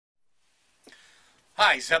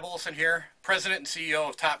Hi, Zeb Olson here, President and CEO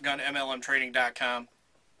of TopGunMLMTraining.com.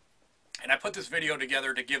 And I put this video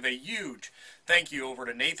together to give a huge thank you over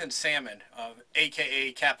to Nathan Salmon of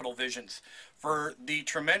AKA Capital Visions for the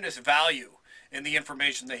tremendous value in the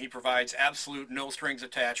information that he provides, absolute no strings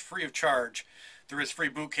attached, free of charge, through his free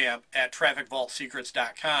boot camp at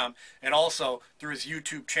TrafficVaultSecrets.com and also through his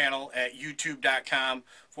YouTube channel at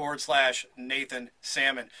youtube.com/Nathan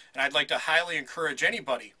Salmon. And I'd like to highly encourage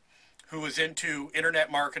anybody who is into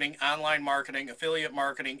internet marketing, online marketing, affiliate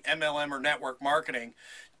marketing, MLM or network marketing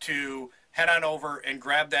to head on over and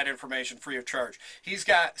grab that information free of charge. He's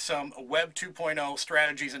got some Web 2.0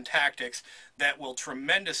 strategies and tactics that will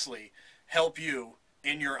tremendously help you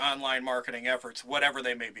in your online marketing efforts, whatever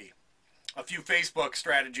they may be. A few Facebook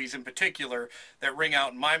strategies in particular that ring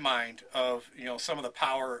out in my mind of some of the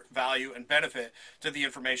power, value, and benefit to the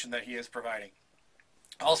information that he is providing.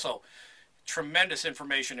 Also, tremendous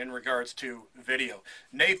information in regards to video.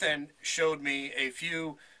 Nathan showed me a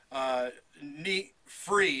few neat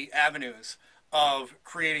free avenues of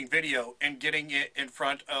creating video and getting it in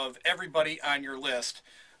front of everybody on your list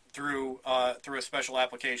through a special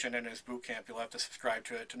application in his boot camp. You'll have to subscribe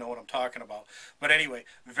to it to know what I'm talking about. But anyway,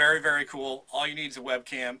 very, very cool. All you need is a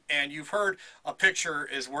webcam. And you've heard a picture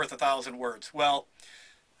is worth 1,000 words. Well,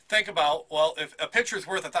 think about, if a picture is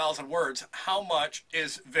worth 1,000 words, how much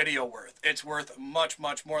is video worth? It's worth much,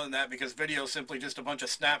 much more than that, because video is simply just a bunch of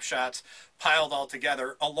snapshots piled all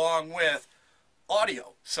together along with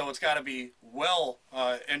audio. So it's got to be well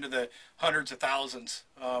into the hundreds of thousands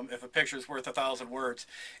if a picture is worth 1,000 words.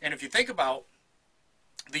 And if you think about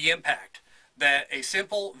the impact that a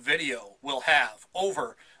simple video will have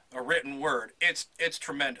over a written word, it's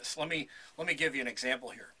tremendous. Let me give you an example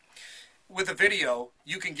here. With a video,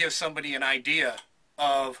 you can give somebody an idea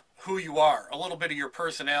of who you are, a little bit of your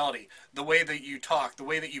personality, the way that you talk, the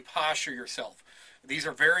way that you posture yourself. These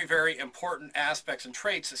are very, very important aspects and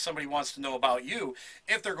traits that somebody wants to know about you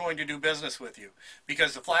if they're going to do business with you.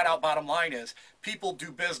 Because the flat out bottom line is, people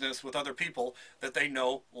do business with other people that they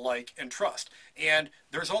know, like, and trust. And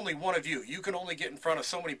there's only one of you. You can only get in front of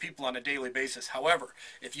so many people on a daily basis. However,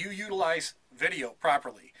 if you utilize video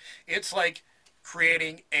properly, it's like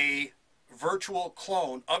creating a virtual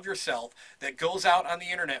clone of yourself that goes out on the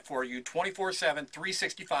internet for you 24/7,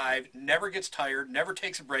 365, never gets tired, never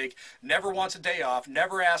takes a break, never wants a day off,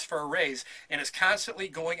 never asks for a raise, and is constantly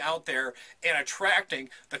going out there and attracting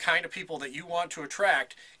the kind of people that you want to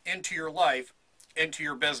attract into your life, into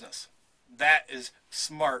your business. That is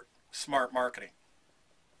smart marketing.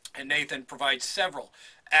 And Nathan provides several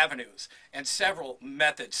avenues and several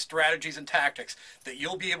methods, strategies, and tactics that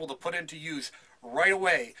you'll be able to put into use right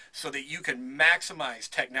away so that you can maximize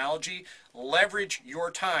technology, leverage your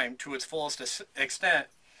time to its fullest extent,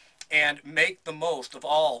 and make the most of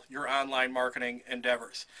all your online marketing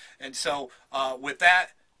endeavors. And so with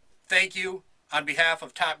that, thank you on behalf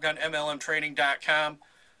of TopGunMLMTraining.com.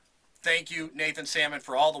 Thank you, Nathan Salmon,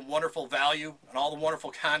 for all the wonderful value and all the wonderful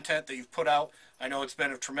content that you've put out. I know it's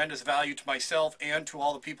been of tremendous value to myself and to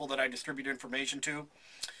all the people that I distribute information to.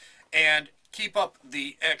 And keep up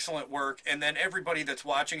the excellent work. And then everybody that's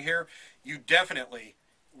watching here, you definitely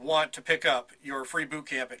want to pick up your free boot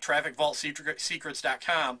camp at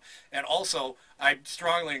TrafficVaultSecrets.com. And also, I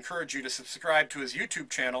strongly encourage you to subscribe to his YouTube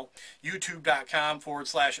channel,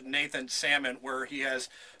 youtube.com/Nathan Salmon, where he has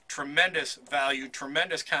tremendous value,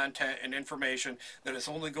 tremendous content and information that is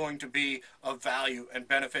only going to be of value and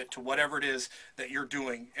benefit to whatever it is that you're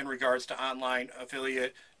doing in regards to online,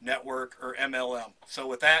 affiliate, network, or MLM. So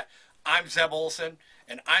with that, I'm Zeb Olson,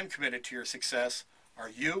 and I'm committed to your success. Are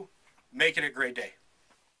you? Make it a great day.